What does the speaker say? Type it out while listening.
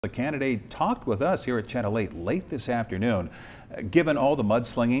The candidate talked with us here at Channel 8 late this afternoon. Given all the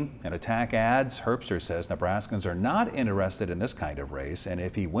mudslinging and attack ads, Herbster says Nebraskans are not interested in this kind of race, and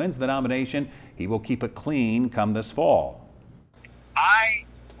if he wins the nomination, he will keep it clean come this fall. I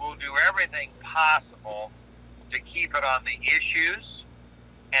will do everything possible to keep it on the issues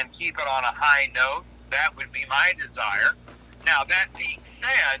and keep it on a high note. That would be my desire. Now, that being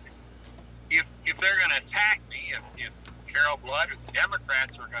said, if they're going to attack me, if Carol Blood or the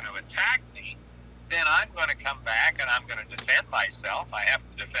Democrats are going to attack me, then I'm going to come back and I'm going to defend myself. I have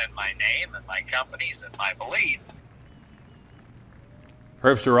to defend my name and my companies and my belief.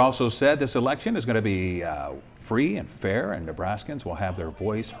 Herbster also said this election is going to be free and fair, and Nebraskans will have their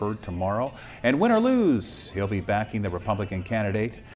voice heard tomorrow. And win or lose, he'll be backing the Republican candidate.